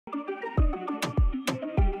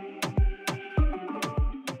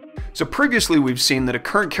So previously we've seen that a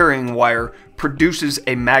current carrying wire produces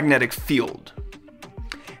a magnetic field.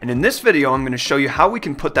 And in this video I'm going to show you how we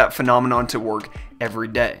can put that phenomenon to work every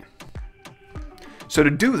day. So to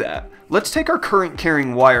do that, let's take our current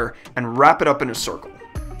carrying wire and wrap it up in a circle.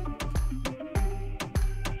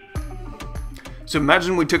 So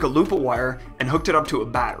imagine we took a loop of wire and hooked it up to a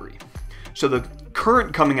battery. So the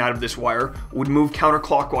current coming out of this wire would move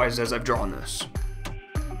counterclockwise as I've drawn this.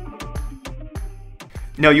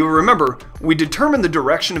 Now you'll remember, we determined the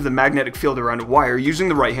direction of the magnetic field around a wire using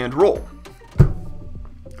the right-hand rule.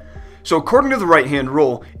 So according to the right-hand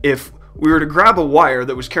rule, if we were to grab a wire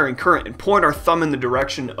that was carrying current and point our thumb in the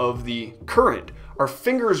direction of the current, our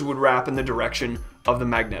fingers would wrap in the direction of the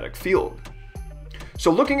magnetic field.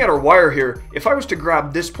 So looking at our wire here, if I was to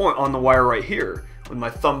grab this point on the wire right here, with my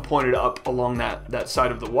thumb pointed up along that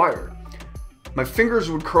side of the wire, my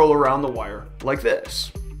fingers would curl around the wire like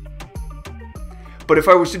this. But if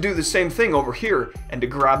I was to do the same thing over here and to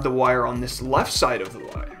grab the wire on this left side of the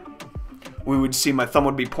wire, we would see my thumb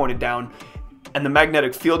would be pointed down and the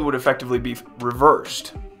magnetic field would effectively be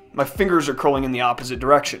reversed. My fingers are curling in the opposite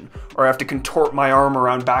direction, or I have to contort my arm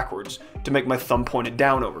around backwards to make my thumb pointed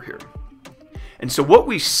down over here. And so what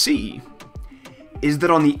we see is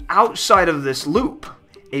that on the outside of this loop,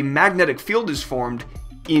 a magnetic field is formed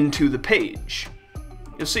into the page.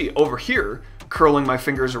 You'll see over here, curling my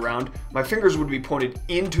fingers around, my fingers would be pointed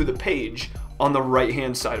into the page on the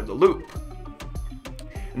right-hand side of the loop.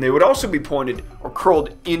 And they would also be pointed or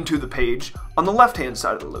curled into the page on the left-hand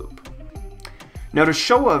side of the loop. Now to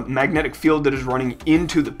show a magnetic field that is running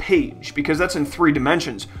into the page, because that's in 3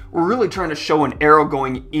 dimensions, we're really trying to show an arrow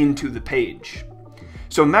going into the page.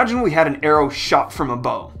 So imagine we had an arrow shot from a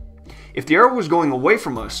bow. If the arrow was going away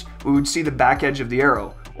from us, we would see the back edge of the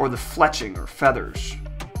arrow, or the fletching or feathers.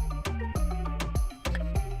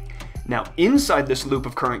 Now inside this loop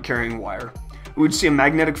of current carrying wire, we would see a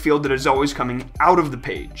magnetic field that is always coming out of the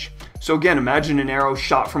page. So again, imagine an arrow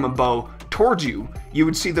shot from a bow towards you, you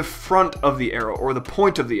would see the front of the arrow or the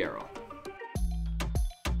point of the arrow.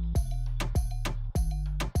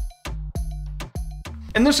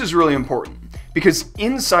 And this is really important because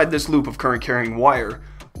inside this loop of current carrying wire,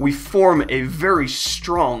 we form a very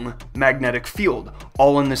strong magnetic field,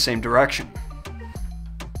 all in the same direction.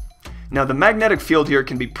 Now the magnetic field here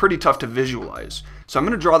can be pretty tough to visualize, so I'm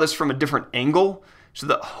going to draw this from a different angle so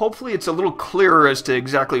that hopefully it's a little clearer as to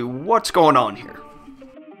exactly what's going on here.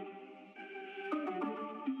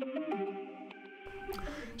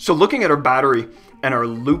 So looking at our battery and our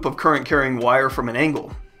loop of current carrying wire from an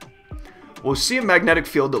angle, we'll see a magnetic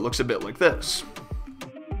field that looks a bit like this.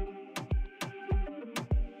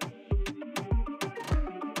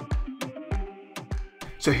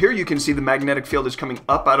 So here you can see the magnetic field is coming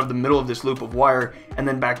up out of the middle of this loop of wire and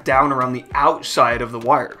then back down around the outside of the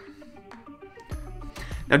wire.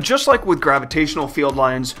 Now just like with gravitational field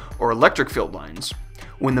lines or electric field lines,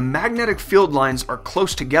 when the magnetic field lines are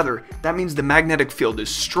close together, that means the magnetic field is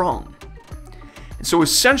strong. And so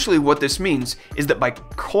essentially what this means is that by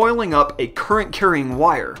coiling up a current carrying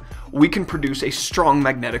wire, we can produce a strong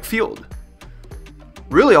magnetic field.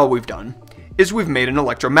 Really all we've done is we've made an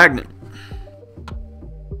electromagnet.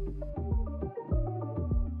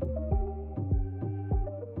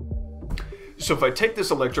 So if I take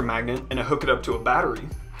this electromagnet and I hook it up to a battery,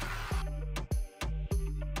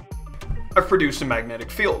 I've produced a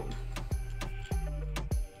magnetic field.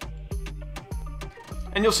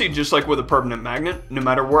 And you'll see, just like with a permanent magnet, no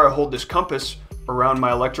matter where I hold this compass around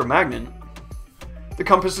my electromagnet, the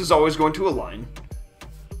compass is always going to align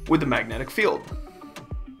with the magnetic field.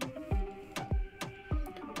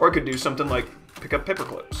 Or I could do something like pick up paper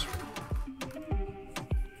clips.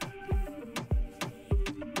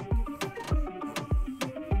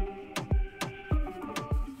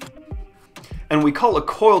 And we call a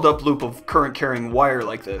coiled up loop of current carrying wire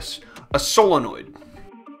like this a solenoid.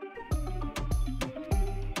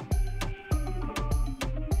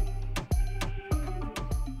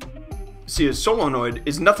 See, a solenoid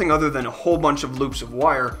is nothing other than a whole bunch of loops of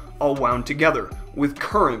wire all wound together with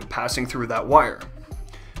current passing through that wire.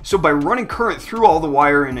 So by running current through all the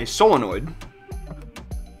wire in a solenoid,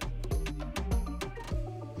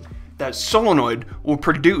 that solenoid will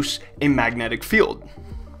produce a magnetic field,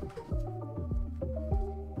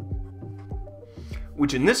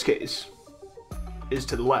 which in this case is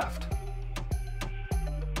to the left.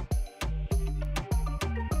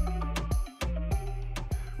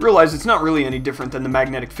 Realize it's not really any different than the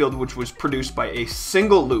magnetic field which was produced by a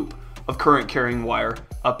single loop of current carrying wire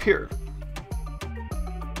up here.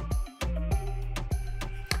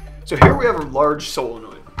 So here we have a large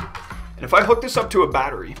solenoid, and if I hook this up to a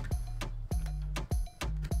battery,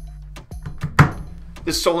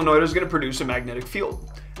 this solenoid is going to produce a magnetic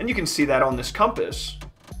field. And you can see that on this compass.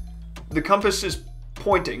 The compass is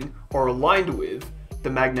pointing or aligned with the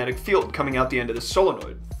magnetic field coming out the end of the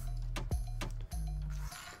solenoid.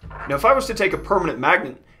 Now if I was to take a permanent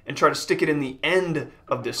magnet and try to stick it in the end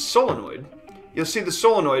of this solenoid, you'll see the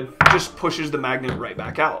solenoid just pushes the magnet right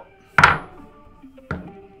back out.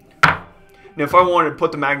 Now if I wanted to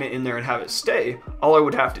put the magnet in there and have it stay, all I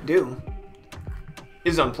would have to do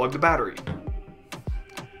is unplug the battery.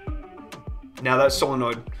 Now that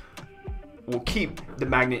solenoid will keep the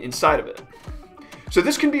magnet inside of it. So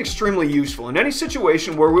this can be extremely useful in any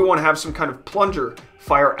situation where we want to have some kind of plunger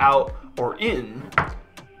fire out or in.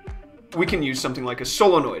 We can use something like a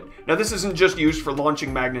solenoid. Now this isn't just used for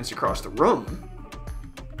launching magnets across the room,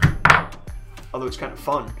 although it's kind of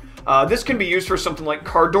fun. This can be used for something like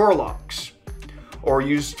car door locks, or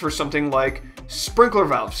used for something like sprinkler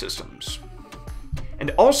valve systems.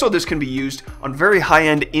 And also this can be used on very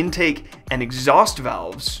high-end intake and exhaust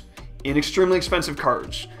valves in extremely expensive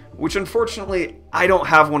cars, which unfortunately I don't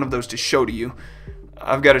have one of those to show to you.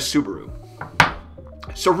 I've got a Subaru.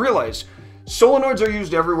 So realize, solenoids are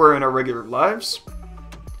used everywhere in our regular lives,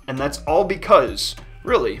 and that's all because,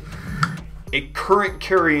 really, a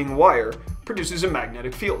current-carrying wire produces a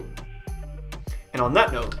magnetic field. And on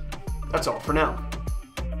that note, that's all for now.